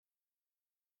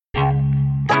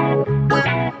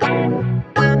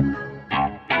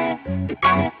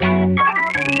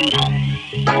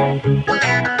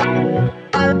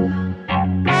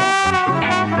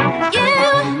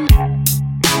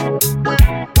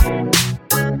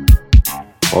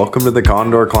Welcome to the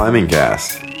Condor Climbing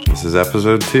Cast. This is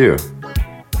episode 2.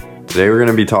 Today we're going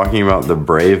to be talking about the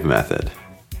BRAVE method.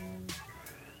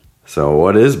 So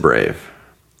what is BRAVE?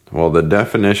 Well, the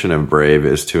definition of BRAVE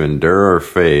is to endure or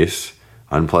face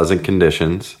unpleasant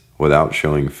conditions without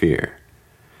showing fear.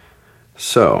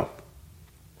 So,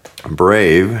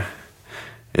 BRAVE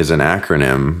is an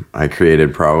acronym I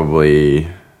created probably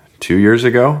 2 years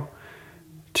ago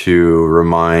to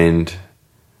remind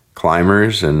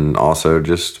climbers and also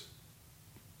just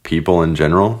people in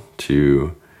general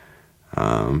to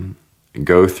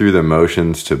go through the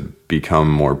motions to become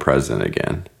more present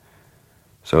again.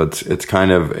 So it's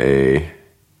kind of a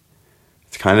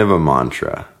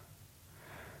mantra,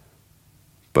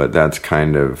 but that's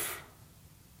kind of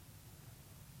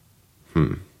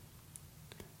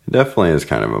it definitely is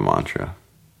kind of a mantra.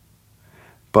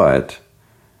 But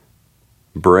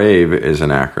BRAVE is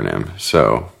an acronym.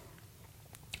 So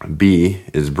B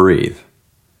is breathe,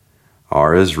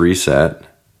 R is reset,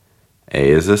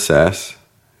 A is assess,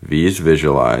 V is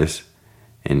visualize,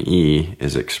 and E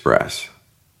is express.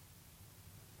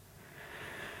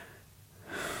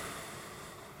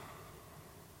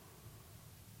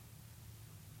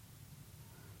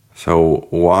 So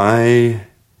why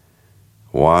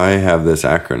have this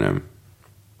acronym?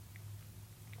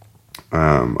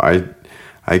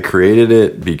 I created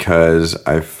it because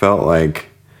I felt like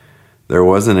there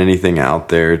wasn't anything out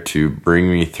there to bring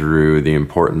me through the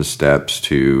important steps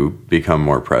to become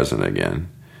more present again.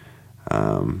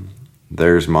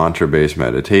 There's mantra-based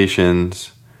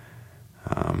meditations.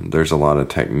 There's a lot of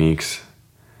techniques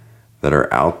that are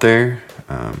out there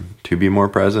to be more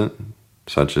present,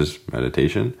 such as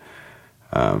meditation.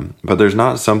 But there's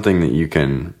not something that you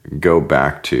can go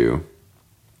back to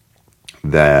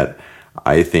that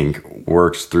I think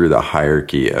works through the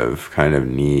hierarchy of kind of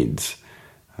needs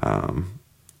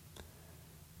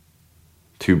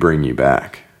to bring you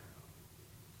back.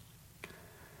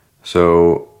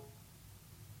 So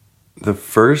the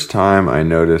first time I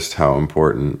noticed how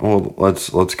important, let's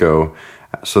go.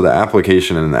 So the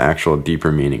application and the actual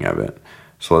deeper meaning of it.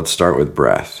 So let's start with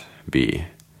breath, B.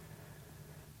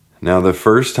 Now the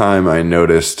first time I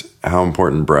noticed how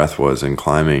important breath was in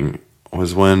climbing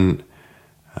was when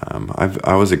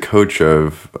I was a coach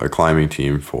of a climbing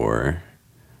team for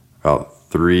about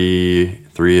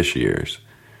three-ish years.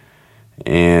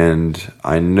 And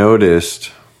I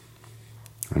noticed,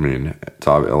 a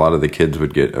lot of the kids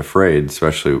would get afraid,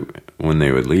 especially when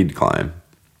they would lead climb.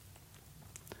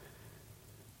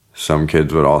 Some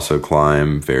kids would also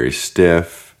climb very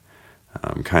stiff,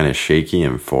 kind of shaky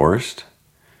and forced.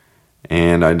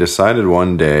 And I decided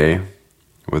one day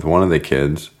with one of the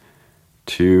kids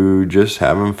to just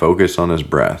have him focus on his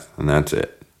breath, and that's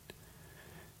it.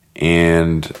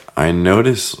 And I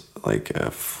noticed like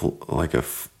a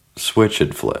switch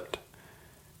had flipped.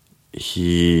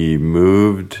 He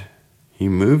moved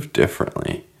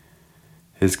differently.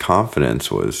 His confidence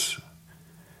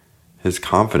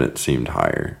seemed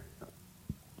higher.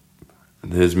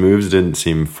 His moves didn't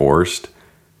seem forced.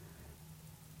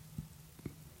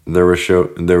 There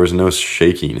was no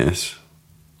shakiness.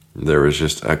 There was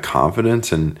just a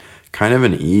confidence and kind of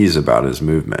an ease about his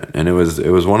movement. And it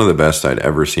was one of the best I'd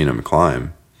ever seen him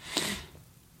climb.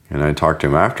 And I talked to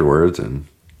him afterwards and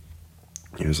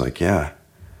he was like, yeah,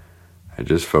 I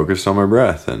just focused on my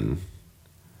breath and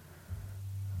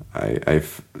I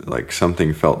like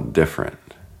something felt different.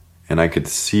 And I could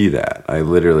see that. I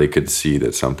literally could see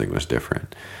that something was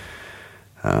different.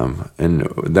 And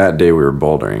that day we were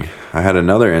bouldering. I had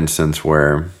another instance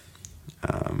where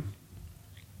I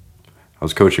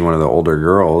was coaching one of the older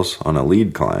girls on a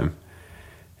lead climb,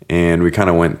 and we kind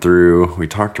of we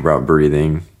talked about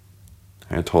breathing.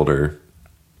 I told her,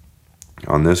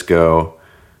 on this go,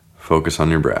 focus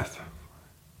on your breath.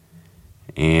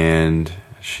 And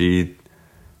she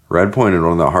red pointed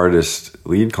one of the hardest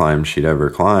lead climbs she'd ever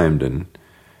climbed, and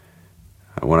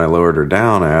when I lowered her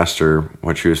down, I asked her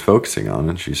what she was focusing on,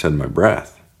 and she said, my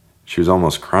breath. She was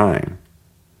almost crying.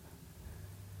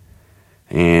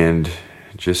 And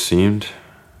it just seemed,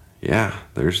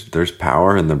 there's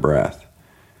power in the breath.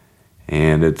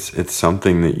 And it's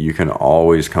something that you can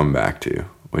always come back to,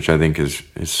 which I think is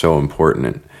so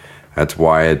important. That's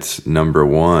why it's number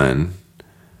one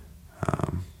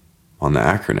on the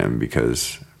acronym,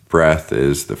 because breath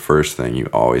is the first thing you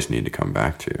always need to come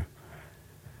back to.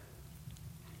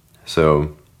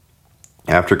 So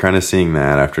after kind of seeing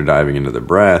that, after diving into the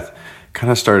breath,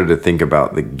 kind of started to think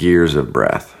about the gears of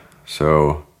breath.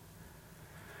 So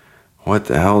what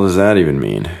the hell does that even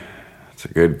mean? That's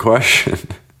a good question.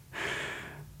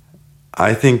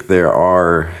 I think there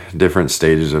are different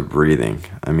stages of breathing.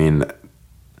 I mean,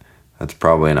 That's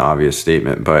probably an obvious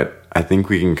statement, but I think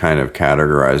we can kind of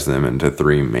categorize them into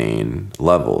 3 main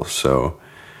levels. So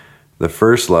the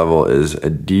first level is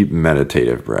a deep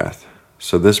meditative breath.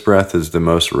 So this breath is the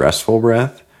most restful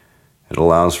breath. It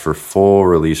allows for full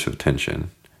release of tension.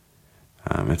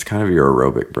 It's kind of your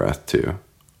aerobic breath too.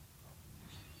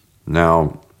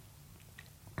 Now,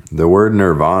 the word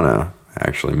nirvana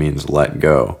actually means let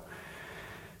go.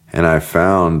 And I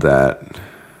found that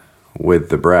with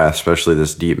the breath, especially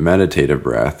this deep meditative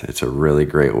breath, it's a really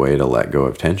great way to let go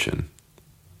of tension.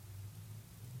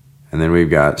 And then we've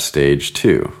got stage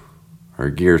 2, or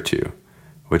gear 2,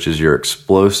 which is your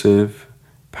explosive,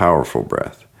 powerful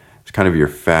breath. It's kind of your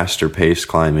faster paced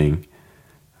climbing.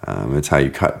 It's how you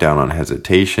cut down on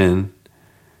hesitation.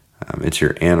 It's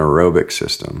your anaerobic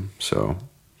system. So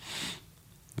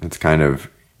it's kind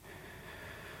of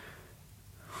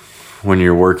when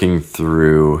you're working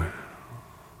through,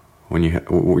 when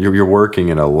you're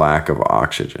working at a lack of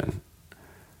oxygen.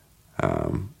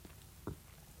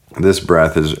 This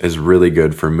breath is really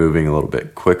good for moving a little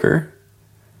bit quicker,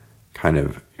 kind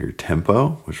of your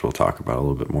tempo, which we'll talk about a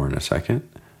little bit more in a second.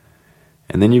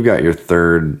 And then you've got your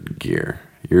third gear.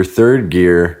 Your third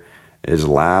gear is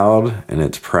loud and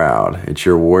it's proud. It's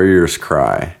your warrior's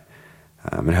cry.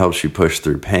 It helps you push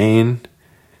through pain.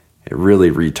 It really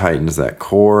retightens that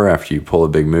core after you pull a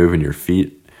big move and your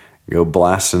feet go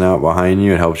blasting out behind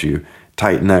you. It helps you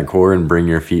tighten that core and bring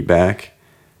your feet back.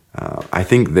 I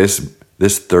think this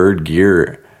third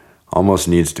gear almost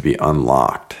needs to be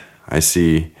unlocked. I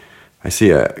see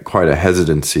quite a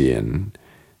hesitancy in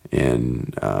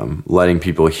letting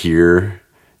people hear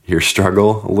your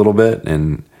struggle a little bit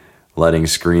and letting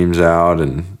screams out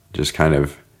and just kind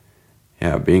of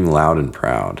being loud and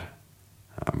proud.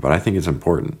 But I think it's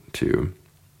important to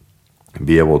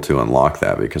be able to unlock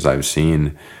that, because I've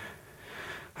seen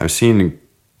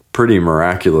pretty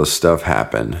miraculous stuff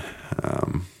happen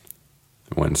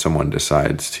when someone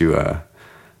decides to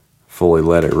fully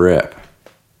let it rip.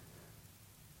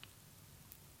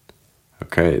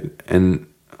 Okay, and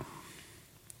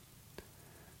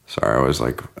sorry,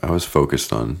 I was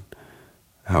focused on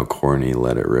how corny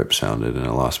 "Let It Rip" sounded, and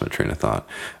I lost my train of thought.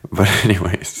 But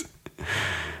anyways,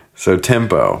 so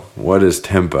tempo. What is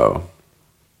tempo?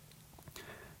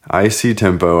 I see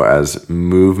tempo as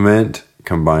movement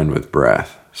combined with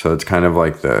breath. So it's kind of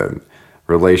like the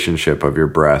relationship of your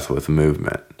breath with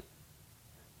movement.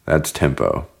 That's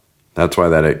tempo. That's why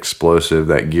that explosive,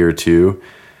 that gear 2,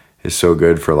 is so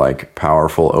good for like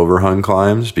powerful overhung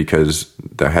climbs, because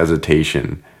the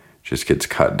hesitation just gets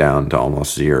cut down to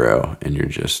almost zero and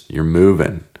you're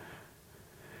moving.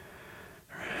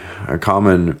 A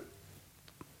common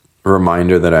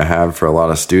reminder that I have for a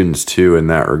lot of students too in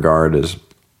that regard is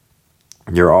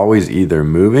you're always either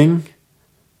moving,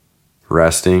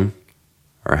 resting,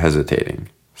 or hesitating.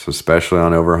 So especially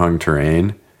on overhung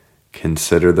terrain,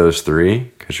 consider those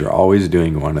 3, because you're always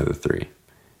doing one of the 3.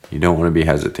 You don't want to be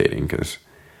hesitating because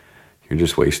you're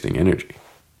just wasting energy.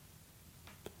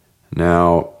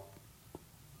 Now,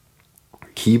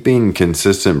 keeping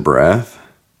consistent breath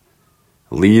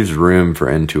leaves room for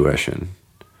intuition.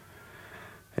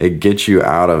 It gets you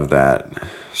out of that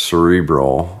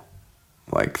cerebral,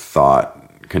 like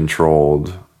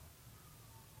thought-controlled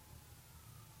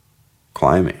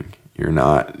climbing. You're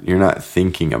not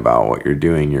thinking about what you're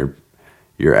doing.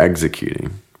 You're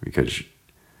executing, because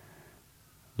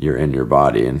you're in your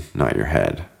body and not your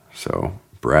head. So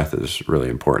breath is really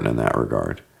important in that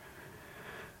regard.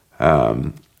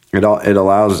 It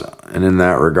allows, and in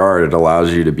that regard, it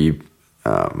allows you to be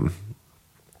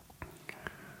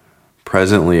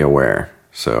presently aware.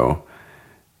 So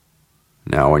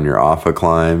now when you're off a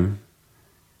climb,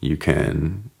 you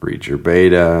can read your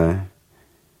beta,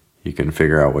 you can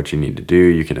figure out what you need to do,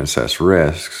 you can assess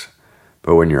risks.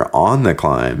 But when you're on the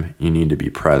climb, you need to be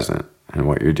present in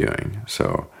what you're doing.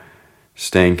 So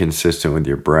staying consistent with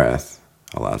your breath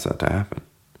allows that to happen.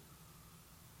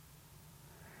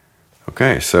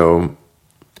 Okay, so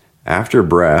after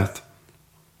breath,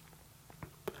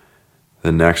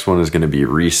 the next one is going to be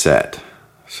reset.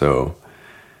 So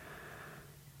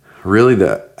really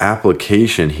the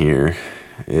application here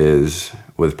is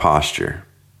with posture.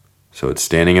 So it's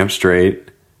standing up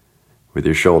straight with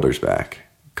your shoulders back,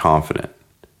 confident.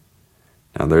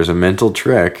 Now there's a mental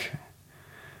trick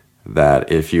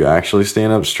that if you actually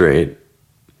stand up straight,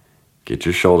 get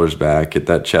your shoulders back, get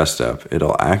that chest up,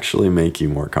 it'll actually make you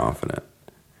more confident.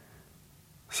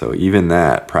 So even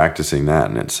that, practicing that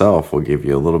in itself will give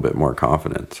you a little bit more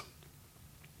confidence.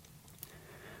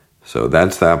 So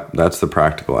that's the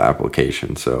practical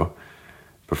application. So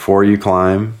before you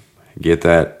climb, get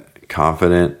that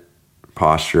confident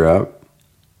posture up,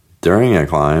 during a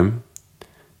climb,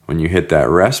 when you hit that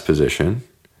rest position,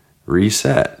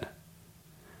 reset.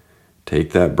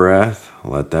 Take that breath,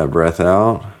 let that breath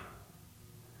out,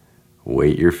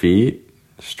 weight your feet,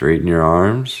 straighten your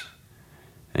arms,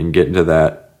 and get into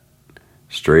that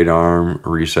straight arm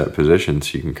reset position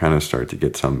so you can kind of start to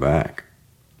get some back.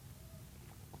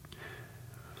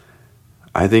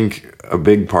 I think a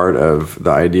big part of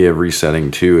the idea of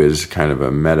resetting too is kind of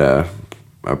a meta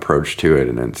approach to it,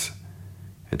 and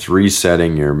it's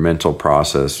resetting your mental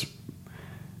process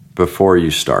before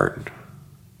you start.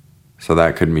 So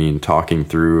that could mean talking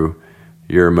through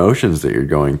your emotions that you're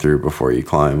going through before you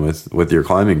climb with your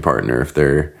climbing partner, if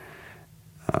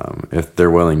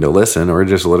they're willing to listen, or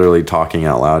just literally talking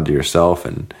out loud to yourself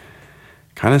and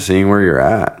kind of seeing where you're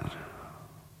at.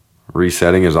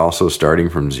 Resetting is also starting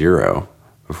from zero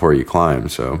before you climb.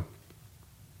 So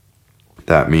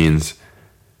that means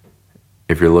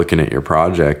if you're looking at your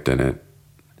project and it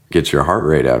gets your heart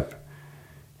rate up,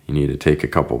 you need to take a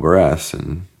couple breaths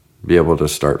and be able to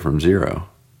start from zero.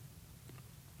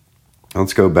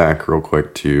 Let's go back real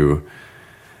quick to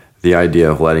the idea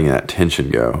of letting that tension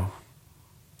go.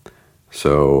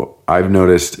 So I've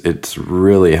noticed it's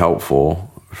really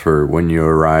helpful for when you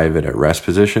arrive at a rest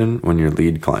position, when you're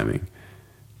lead climbing,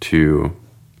 to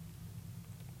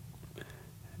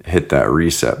hit that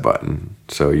reset button.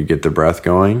 So you get the breath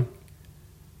going,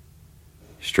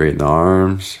 straighten the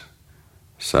arms,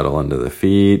 settle into the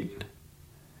feet,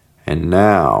 and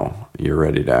now you're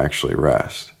ready to actually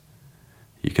rest.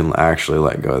 You can actually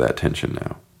let go of that tension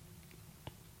now.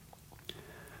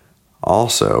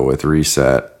 Also, with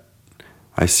reset,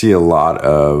 I see a lot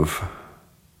of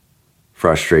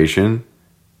frustration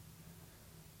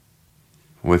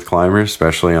with climbers,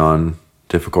 especially on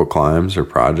difficult climbs or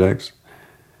projects.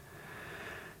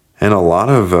 And a lot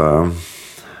of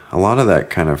that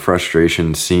kind of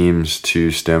frustration seems to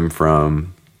stem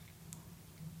from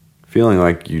feeling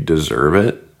like you deserve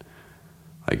it.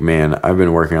 Like, man, I've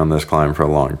been working on this climb for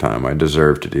a long time. I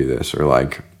deserve to do this. Or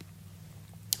like,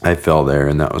 I fell there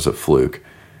and that was a fluke.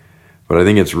 But I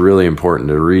think it's really important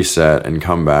to reset and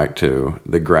come back to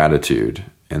the gratitude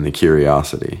and the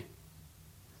curiosity.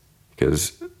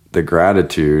 Because the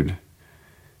gratitude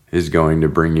is going to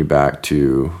bring you back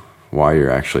to why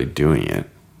you're actually doing it,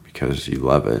 because you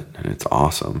love it and it's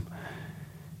awesome.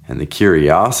 And the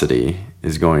curiosity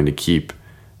is going to keep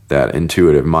that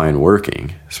intuitive mind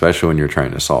working, especially when you're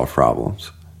trying to solve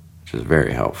problems, which is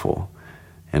very helpful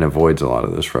and avoids a lot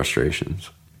of those frustrations.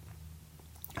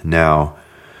 Now,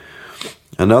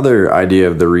 another idea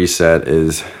of the reset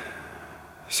is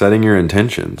setting your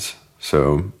intentions.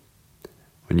 So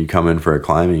when you come in for a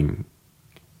climbing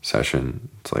session,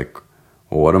 it's like,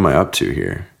 well, what am I up to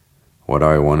here? What do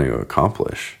I want to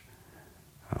accomplish?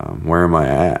 Where am I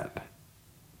at?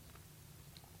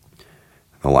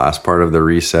 The last part of the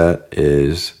reset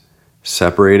is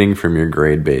separating from your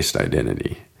grade-based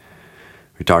identity.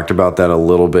 We talked about that a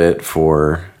little bit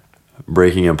for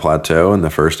breaking a plateau in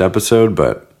the first episode,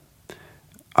 but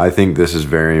I think this is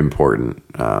very important.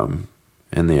 And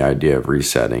the idea of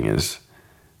resetting is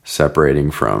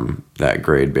separating from that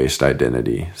grade-based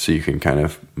identity so you can kind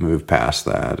of move past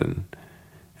that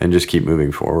and just keep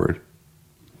moving forward.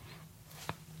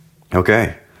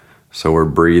 Okay, so we're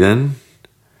breathing.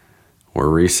 We're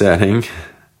resetting.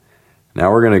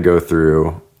 Now we're going to go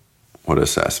through what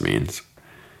assess means.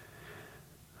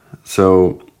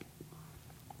 So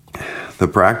the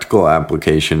practical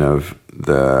application of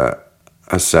the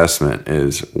assessment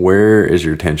is, where is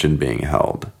your tension being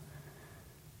held?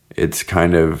 It's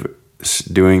kind of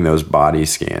doing those body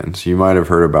scans. You might have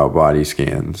heard about body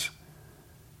scans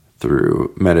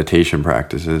through meditation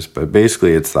practices, but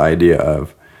basically it's the idea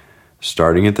of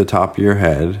starting at the top of your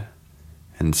head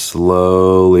and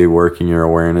slowly working your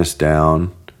awareness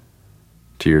down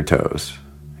to your toes.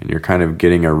 And you're kind of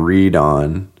getting a read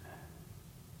on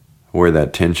where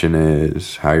that tension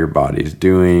is, how your body's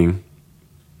doing,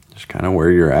 just kind of where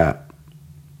you're at.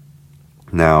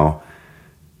 Now,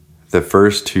 the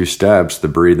first two steps, the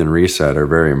breathe and reset, are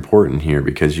very important here,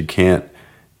 because you can't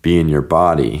be in your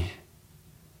body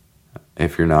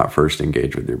if you're not first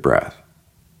engaged with your breath.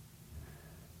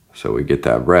 So we get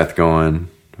that breath going,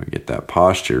 we get that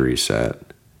posture reset.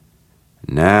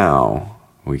 Now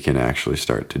we can actually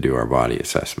start to do our body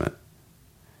assessment.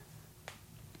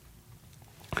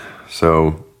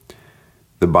 So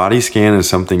the body scan is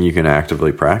something you can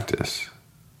actively practice.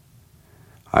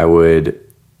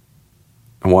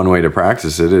 One way to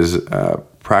practice it is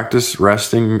practice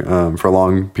resting for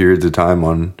long periods of time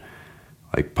on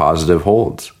like positive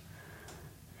holds.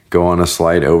 Go on a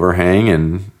slight overhang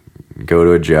and go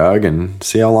to a jug and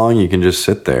see how long you can just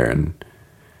sit there and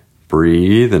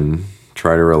breathe and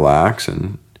try to relax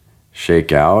and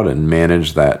shake out and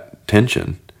manage that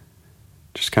tension.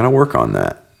 Just kind of work on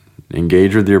that.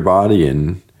 Engage with your body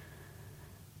and,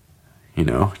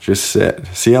 just sit.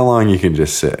 See how long you can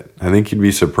just sit. I think you'd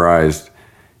be surprised,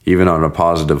 even on a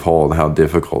positive hold, how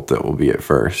difficult it will be at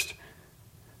first.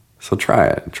 So try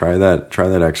it. Try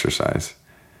that exercise.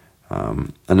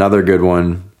 Another good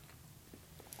one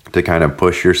to kind of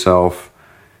push yourself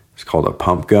is called a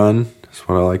pump gun. That's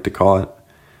what I like to call it.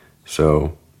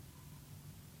 So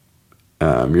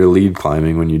you're lead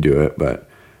climbing when you do it, but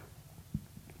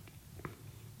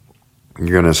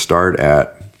you're going to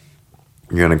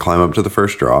climb up to the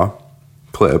first draw,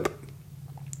 clip,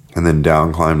 and then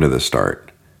down climb to the start.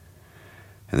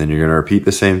 And then you're going to repeat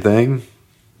the same thing.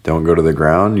 Don't go to the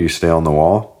ground. You stay on the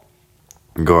wall.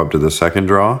 Go up to the second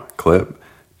draw, clip,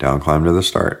 down climb to the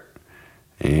start,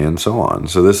 and so on.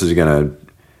 So this is going to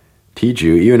teach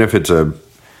you, even if it's a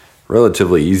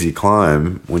relatively easy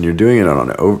climb, when you're doing it on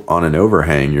an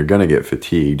overhang, you're going to get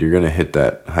fatigued. You're going to hit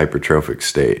that hypertrophic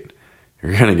state.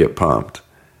 You're going to get pumped.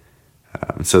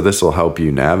 So this will help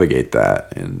you navigate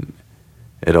that, and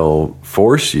it'll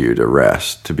force you to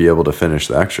rest to be able to finish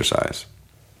the exercise.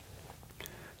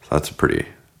 So that's a pretty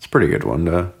good one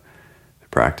to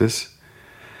practice.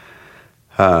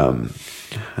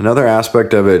 Another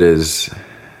aspect of it is,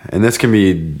 and this can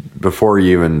be before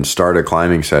you even start a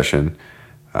climbing session,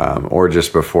 or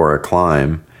just before a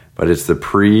climb, but it's the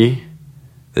pre,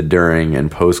 the during,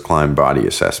 and post-climb body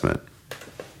assessment.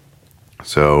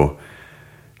 So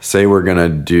say we're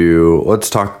going to let's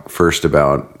talk first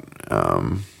about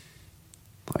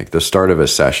like the start of a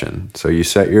session. So you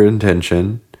set your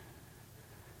intention.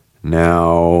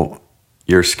 Now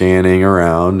you're scanning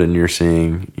around and you're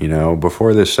seeing,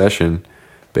 before this session,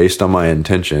 based on my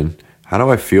intention, how do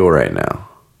I feel right now?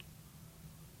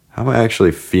 How am I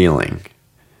actually feeling?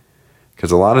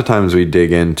 Because a lot of times we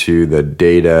dig into the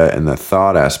data and the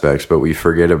thought aspects, but we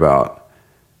forget about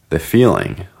the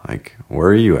feeling. Like, where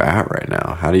are you at right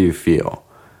now? How do you feel?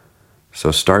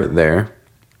 So start there.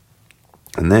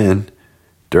 And then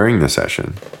during the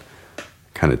session,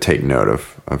 kind of take note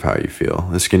of how you feel.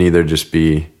 This can either just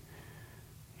be,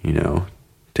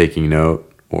 taking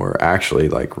note, or actually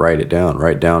like write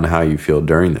down how you feel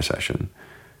during the session.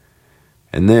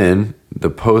 And then the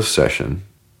post session,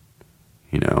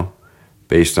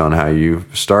 based on how you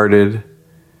started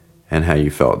and how you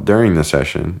felt during the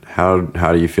session, how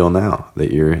do you feel now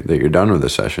that you're done with the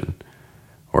session?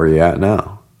 Where are you at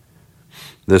now?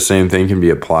 The same thing can be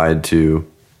applied to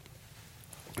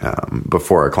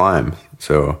before a climb.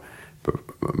 So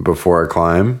before a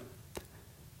climb,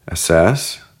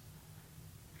 assess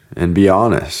and be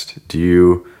honest.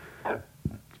 Are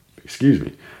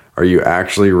you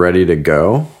actually ready to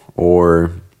go,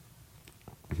 or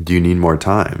do you need more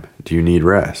time? Do you need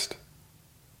rest?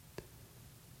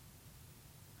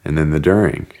 And then the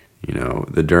during,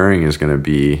 the during is going to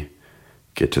be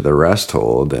get to the rest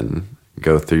hold and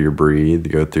go through your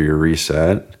breathe, go through your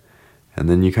reset. And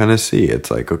then you kind of see, it's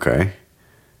like, okay,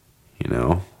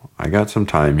 I got some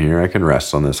time here. I can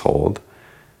rest on this hold.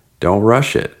 Don't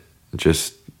rush it.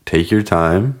 Just take your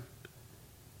time.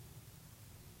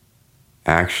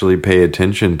 Actually pay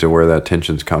attention to where that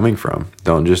tension's coming from.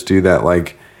 Don't just do that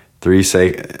like 3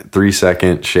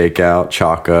 second shake out,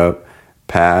 chalk up,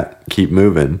 pat, keep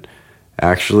moving.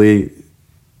 Actually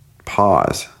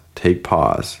pause. Take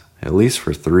pause. At least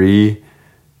for 3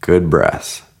 good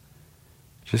breaths.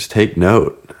 Just take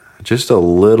note. Just a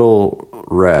little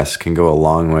rest can go a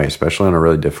long way, especially on a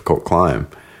really difficult climb.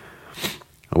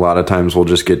 A lot of times we'll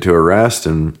just get to a rest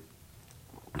and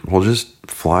we'll just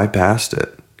fly past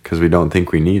it because we don't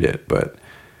think we need it. But,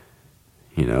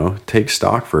 take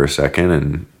stock for a second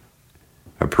and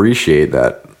appreciate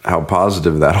how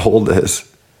positive that hold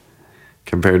is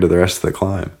compared to the rest of the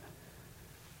climb.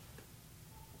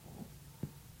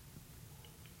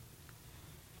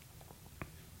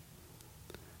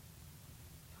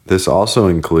 This also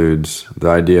includes, the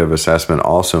idea of assessment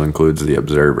also includes the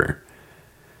observer.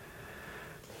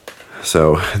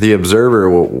 So the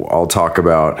observer I'll talk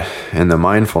about in the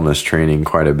mindfulness training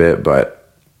quite a bit,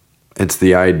 but it's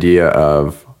the idea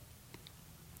of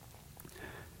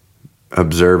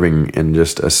observing and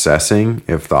just assessing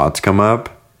if thoughts come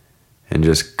up and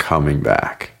just coming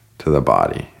back to the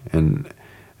body and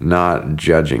not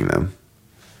judging them.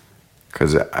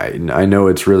 Because I know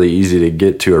it's really easy to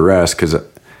get to a rest, because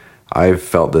I've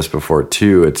felt this before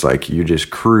too. It's like you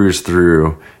just cruise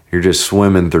through, you're just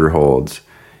swimming through holds.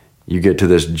 You get to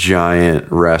this giant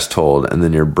rest hold and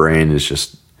then your brain is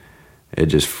just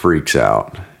freaks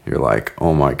out. You're like,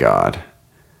 oh my God,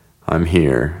 I'm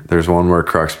here. There's one more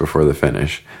crux before the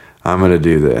finish. I'm going to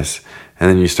do this. And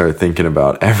then you start thinking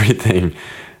about everything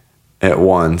at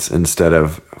once instead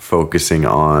of focusing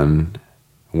on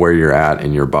where you're at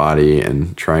in your body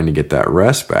and trying to get that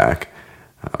rest back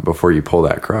before you pull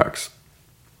that crux.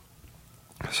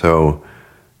 So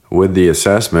with the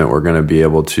assessment, we're going to be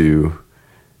able to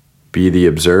be the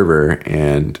observer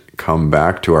and come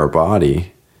back to our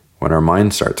body when our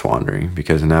mind starts wandering,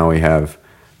 because now we have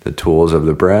the tools of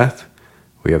the breath,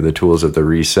 we have the tools of the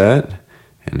reset,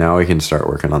 and now we can start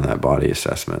working on that body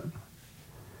assessment.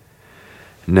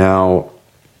 Now,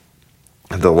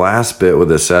 the last bit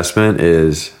with assessment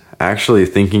is actually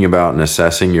thinking about and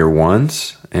assessing your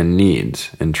wants and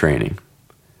needs in training.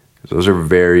 Those are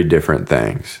very different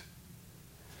things.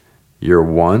 Your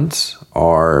wants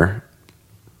are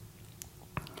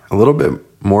a little bit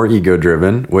more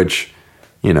ego-driven, which,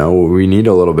 we need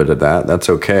a little bit of that. That's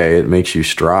okay. It makes you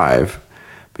strive.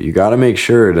 But you got to make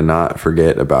sure to not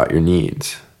forget about your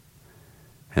needs.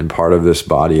 And part of this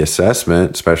body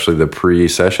assessment, especially the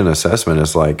pre-session assessment,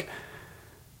 is like,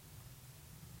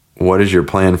 what is your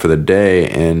plan for the day,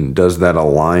 and does that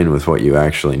align with what you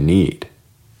actually need?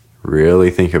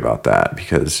 Really think about that,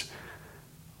 because,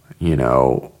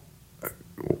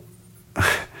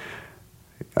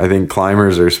 I think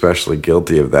climbers are especially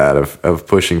guilty of that, of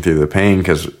pushing through the pain,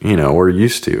 because, we're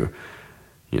used to,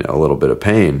 a little bit of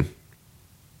pain.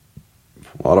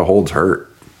 A lot of holds hurt.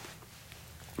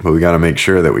 But we got to make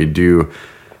sure that we do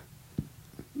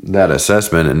that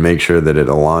assessment and make sure that it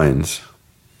aligns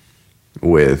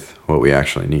with what we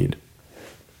actually need.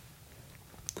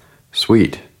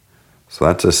 Sweet. So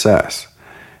that's assess.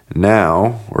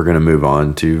 Now we're going to move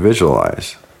on to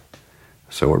visualize.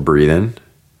 So we're breathing,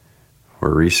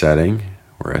 we're resetting,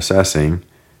 we're assessing.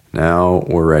 Now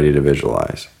we're ready to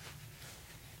visualize.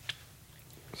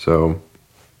 So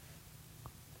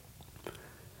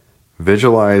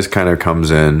visualize kind of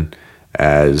comes in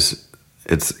as,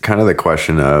 it's kind of the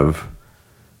question of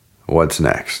what's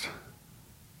next.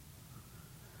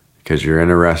 Because you're in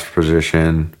a rest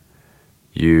position,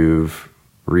 you've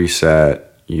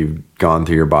reset, you've gone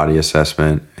through your body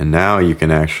assessment, and now you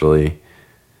can actually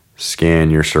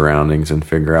scan your surroundings and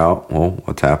figure out,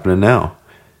 what's happening now.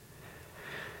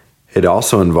 It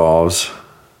also involves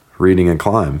reading a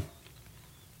climb.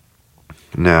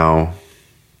 Now,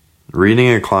 reading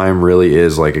a climb really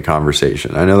is like a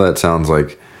conversation. I know that sounds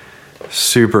like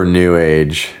super new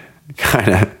age,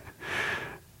 kind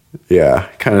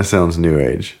of sounds new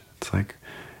age. It's like,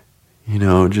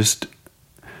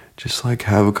 just like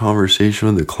have a conversation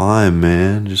with the climb,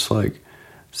 man. Just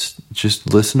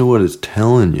listen to what it's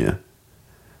telling you.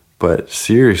 But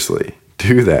seriously,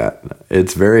 do that.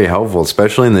 It's very helpful,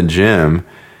 especially in the gym.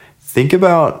 Think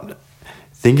about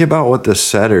what the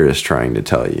setter is trying to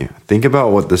tell you. Think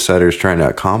about what the setter is trying to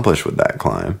accomplish with that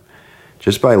climb.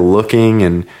 Just by looking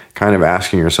and kind of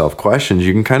asking yourself questions,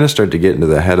 you can kind of start to get into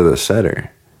the head of the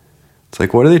setter. It's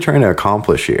like, what are they trying to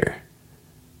accomplish here?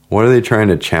 What are they trying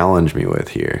to challenge me with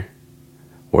here?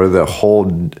 What are the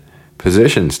hold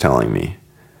positions telling me?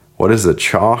 What is the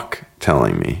chalk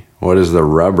telling me? What is the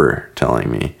rubber telling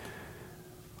me?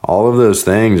 All of those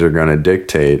things are going to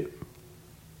dictate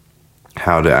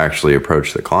how to actually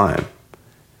approach the climb.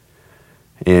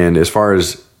 And as far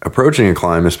as approaching a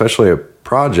climb, especially a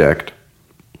project,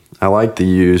 I like to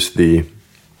use the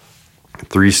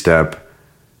three-step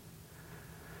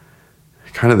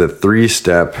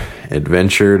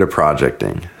adventure to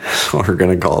projecting. That's what we're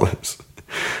going to call this.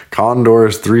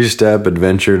 Condor's three-step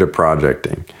adventure to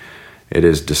projecting. It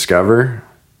is discover,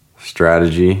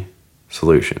 strategy,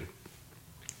 solution.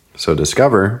 So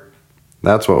discover,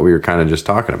 that's what we were kind of just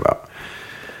talking about.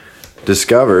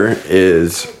 Discover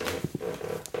is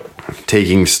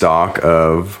taking stock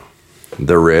of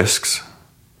the risks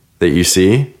that you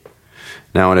see.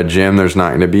 Now in a gym, there's not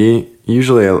going to be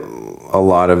usually a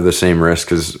lot of the same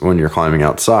risk as when you're climbing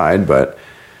outside, but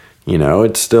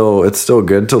it's still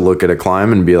good to look at a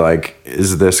climb and be like,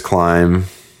 is this climb,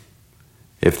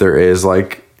 if there is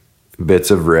like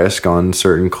bits of risk on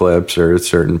certain clips or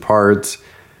certain parts,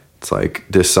 it's like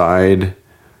decide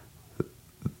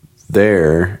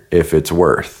there if it's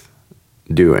worth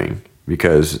doing,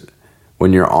 because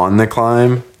when you're on the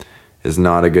climb is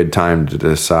not a good time to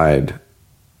decide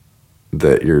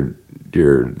that you're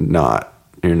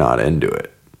not into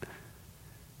it.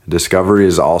 Discovery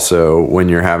is also when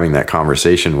you're having that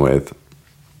conversation with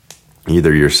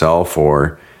either yourself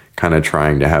or kind of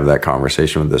trying to have that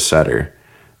conversation with the setter.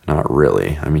 Not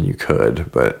really. I mean, you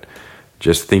could, but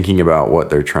just thinking about what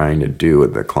they're trying to do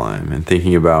with the climb and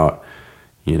thinking about,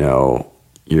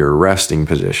 your resting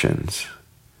positions.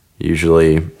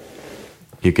 Usually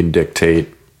you can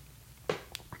dictate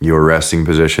your resting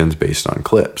positions based on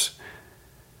clips.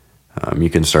 You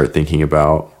can start thinking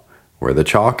about where the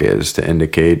chalk is to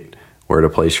indicate where to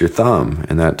place your thumb,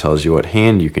 and that tells you what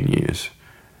hand you can use.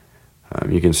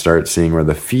 You can start seeing where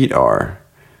the feet are,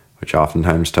 which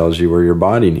oftentimes tells you where your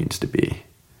body needs to be.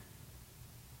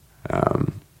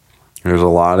 There's a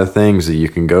lot of things that you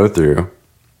can go through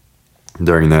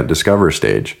during that discover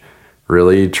stage.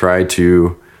 Really try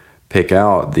to pick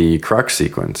out the crux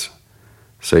sequence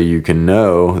so you can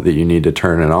know that you need to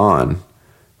turn it on,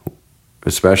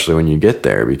 especially when you get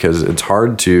there, because it's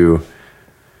hard to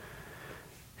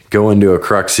go into a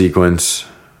crux sequence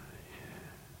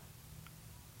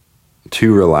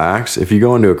too relaxed. If you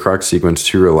go into a crux sequence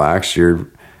too relaxed,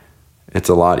 it's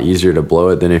a lot easier to blow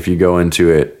it than if you go into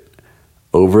it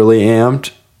overly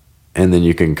amped, and then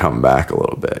you can come back a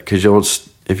little bit. Because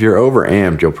if you're over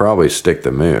amped, you'll probably stick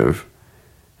the move,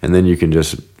 and then you can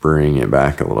just bring it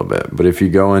back a little bit. But if you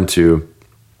go into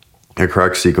a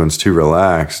crux sequence too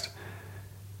relaxed,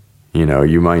 you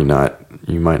might not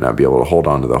be able to hold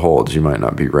on to the holds. You might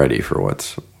not be ready for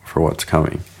what's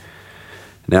coming.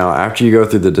 Now, after you go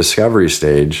through the discovery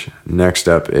stage, next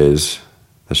up is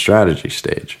the strategy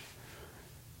stage.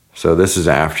 So this is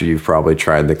after you've probably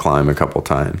tried the climb a couple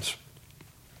times.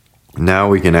 Now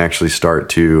we can actually start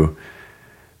to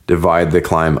divide the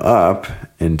climb up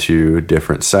into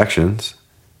different sections,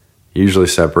 usually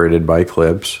separated by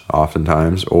clips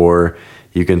oftentimes, or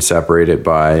you can separate it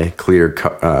by clear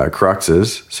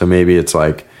cruxes. So maybe it's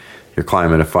like you're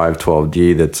climbing a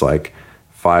 512D that's like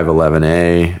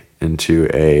 511A into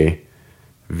a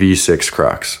V6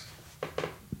 crux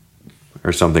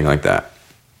or something like that.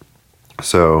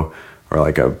 So, or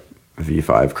like a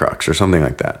V5 crux or something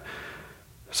like that.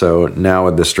 So now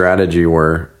with the strategy,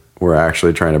 we're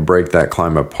actually trying to break that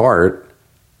climb apart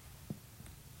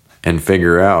and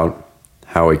figure out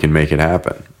how we can make it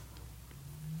happen.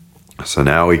 So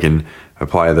now we can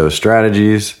apply those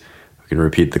strategies. We can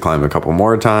repeat the climb a couple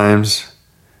more times.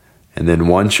 And then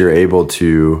once you're able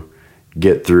to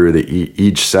get through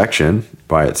each section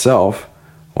by itself,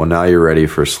 well, now you're ready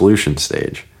for solution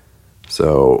stage.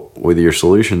 So with your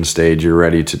solution stage, you're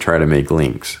ready to try to make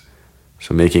links.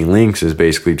 So making links is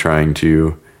basically trying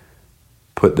to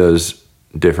put those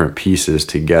different pieces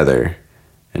together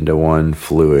into one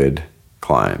fluid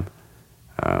climb.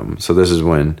 So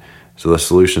the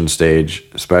solution stage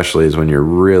especially is when you're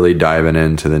really diving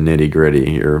into the nitty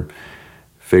gritty. You're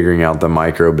figuring out the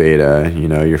micro beta,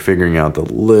 you're figuring out the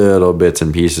little bits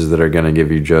and pieces that are going to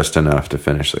give you just enough to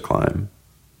finish the climb.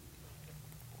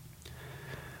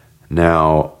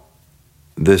 Now,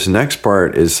 this next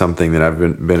part is something that I've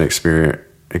been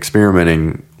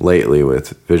experimenting lately with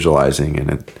visualizing,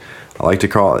 and I like to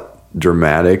call it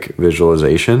dramatic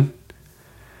visualization.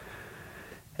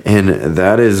 And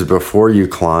that is before you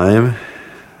climb.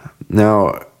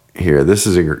 Now, here, this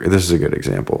is a good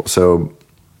example. So,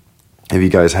 if you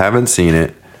guys haven't seen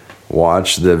it,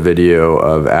 watch the video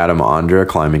of Adam Ondra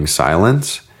climbing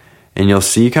Silence, and you'll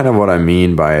see kind of what I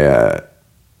mean by a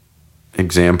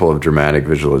example of dramatic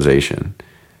visualization.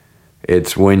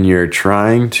 It's when you're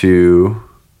trying to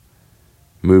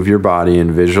move your body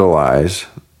and visualize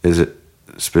as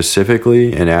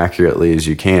specifically and accurately as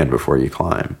you can before you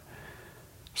climb.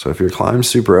 So if your climb's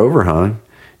super overhung,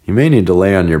 you may need to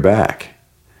lay on your back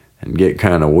and get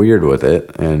kind of weird with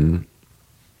it and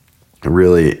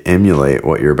really emulate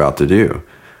what you're about to do.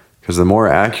 Because the more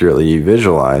accurately you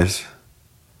visualize,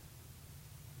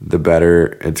 the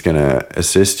better it's going to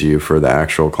assist you for the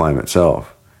actual climb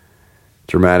itself.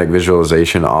 Dramatic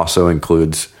visualization also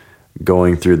includes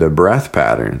going through the breath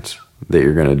patterns that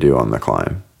you're going to do on the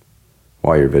climb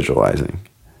while you're visualizing.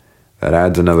 That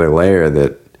adds another layer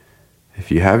that if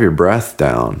you have your breath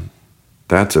down,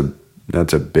 that's going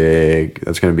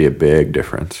to be a big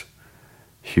difference.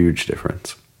 Huge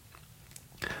difference.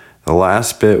 The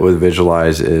last bit with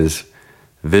visualize is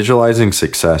visualizing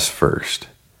success first.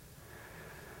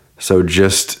 So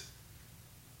just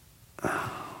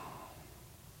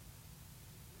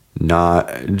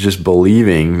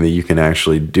believing that you can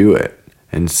actually do it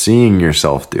and seeing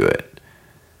yourself do it.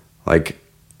 Like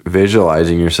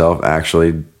visualizing yourself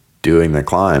actually doing the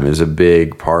climb is a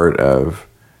big part of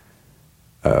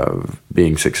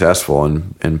being successful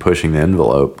and pushing the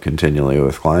envelope continually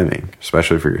with climbing,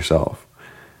 especially for yourself.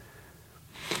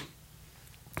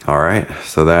 All right,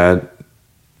 so that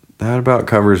about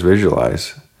covers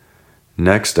visualize.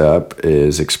 Next up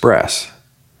is express.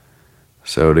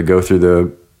 So to go through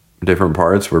the different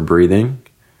parts, we're breathing,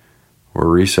 we're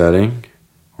resetting,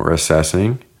 we're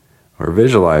assessing, we're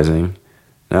visualizing.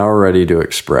 Now we're ready to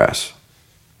express.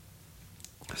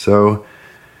 So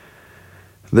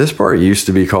This part used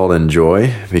to be called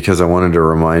enjoy because I wanted to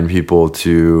remind people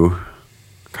to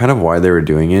kind of why they were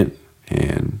doing it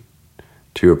and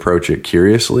to approach it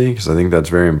curiously, because I think that's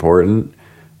very important,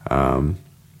 and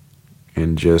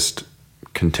just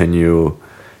continue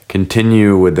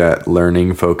with that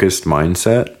learning focused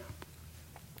mindset.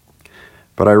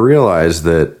 But I realized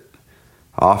that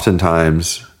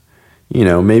oftentimes,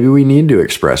 maybe we need to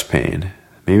express pain.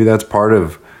 Maybe that's part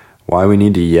of why we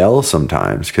need to yell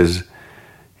sometimes, because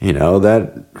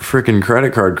that freaking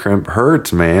credit card crimp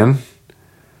hurts, man.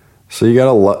 So you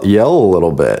gotta yell a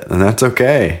little bit, and that's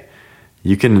okay.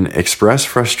 You can express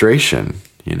frustration,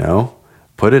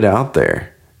 put it out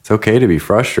there. It's okay to be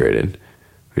frustrated.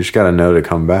 We just gotta know to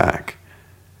come back.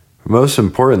 But most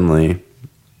importantly,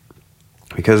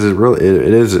 because it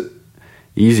is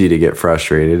easy to get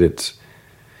frustrated. It's,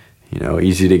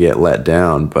 easy to get let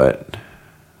down, but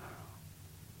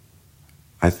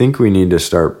I think we need to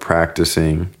start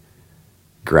practicing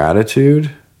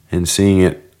gratitude and seeing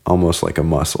it almost like a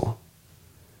muscle.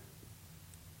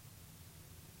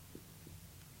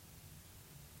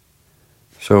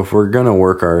 So if we're going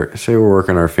to say we're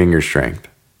working our finger strength,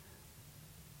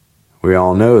 we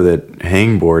all know that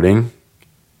hangboarding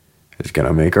is going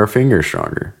to make our fingers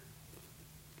stronger.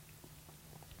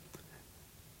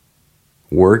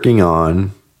 Working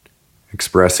on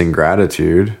expressing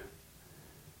gratitude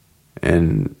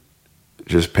and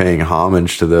just paying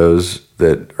homage to those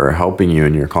that are helping you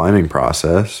in your climbing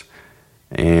process,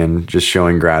 and just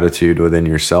showing gratitude within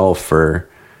yourself for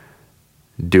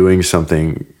doing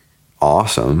something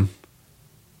awesome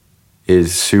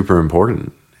is super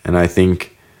important. And I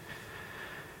think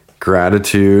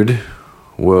gratitude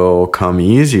will come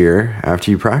easier after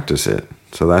you practice it.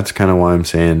 So that's kind of why I'm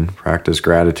saying practice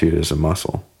gratitude as a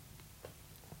muscle.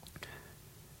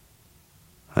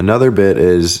 Another bit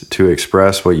is to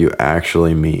express what you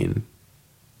actually mean.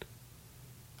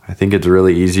 I think it's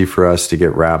really easy for us to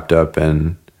get wrapped up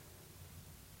in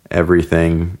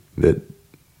everything that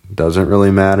doesn't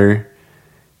really matter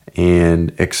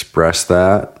and express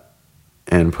that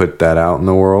and put that out in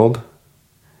the world.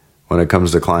 When it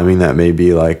comes to climbing, that may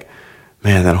be like,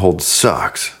 man, that hold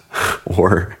sucks.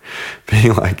 Or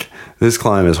being like, this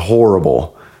climb is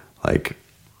horrible. Like,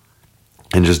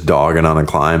 and just dogging on a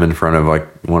climb in front of like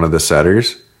one of the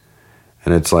setters.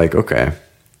 And it's like, okay,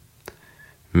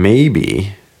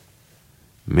 maybe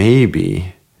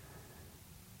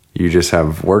you just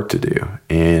have work to do.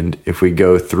 And if we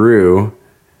go through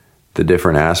the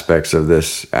different aspects of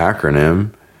this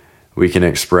acronym, we can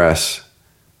express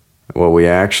what we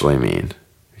actually mean.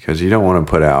 Because you don't want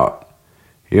to put out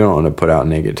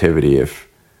negativity if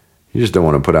you just don't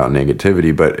want to put out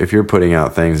negativity. But if you're putting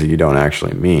out things that you don't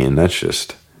actually mean, that's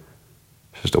just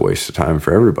a waste of time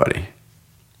for everybody.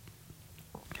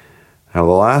 Now,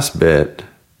 the last bit,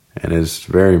 and is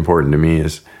very important to me,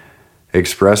 is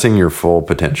expressing your full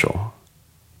potential.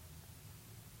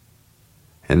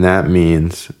 And that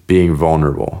means being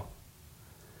vulnerable.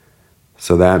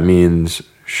 So that means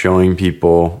showing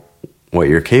people what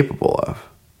you're capable of.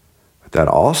 But that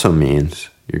also means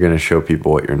you're going to show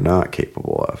people what you're not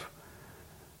capable of.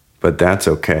 But that's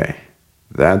okay.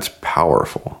 That's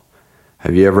powerful.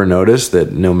 Have you ever noticed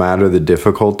that no matter the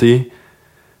difficulty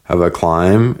of a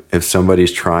climb, if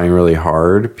somebody's trying really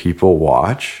hard, people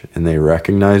watch and they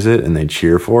recognize it and they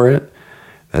cheer for it?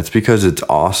 That's because it's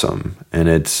awesome, and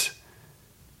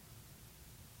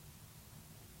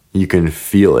you can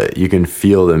feel it. You can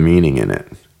feel the meaning in it.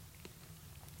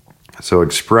 So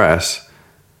express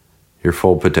your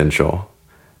full potential.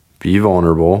 Be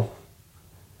vulnerable.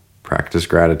 Practice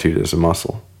gratitude as a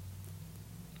muscle.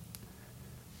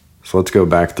 So let's go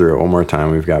back through it one more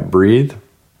time. We've got breathe,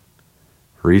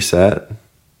 reset,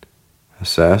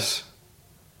 assess,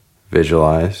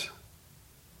 visualize,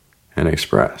 and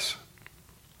express.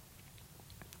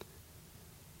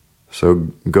 So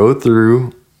go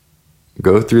through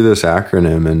this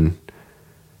acronym and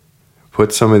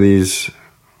put some of these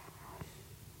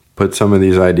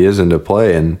ideas into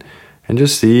play and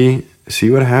just see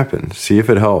what happens. See if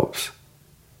it helps.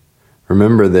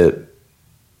 Remember that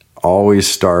always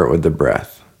start with the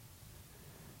breath,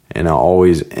 and I'll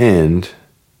always end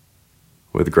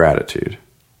with gratitude.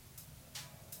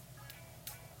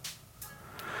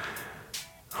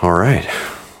 All right.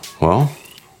 Well,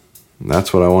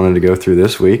 that's what I wanted to go through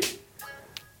this week.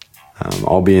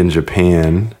 I'll be in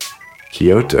Japan,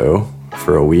 Kyoto,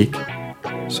 for a week.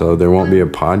 So there won't be a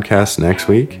podcast next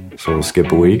week. So we'll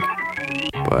skip a week.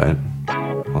 But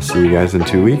I'll see you guys in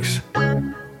 2 weeks.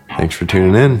 Thanks for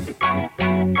tuning in.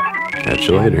 Catch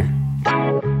you later.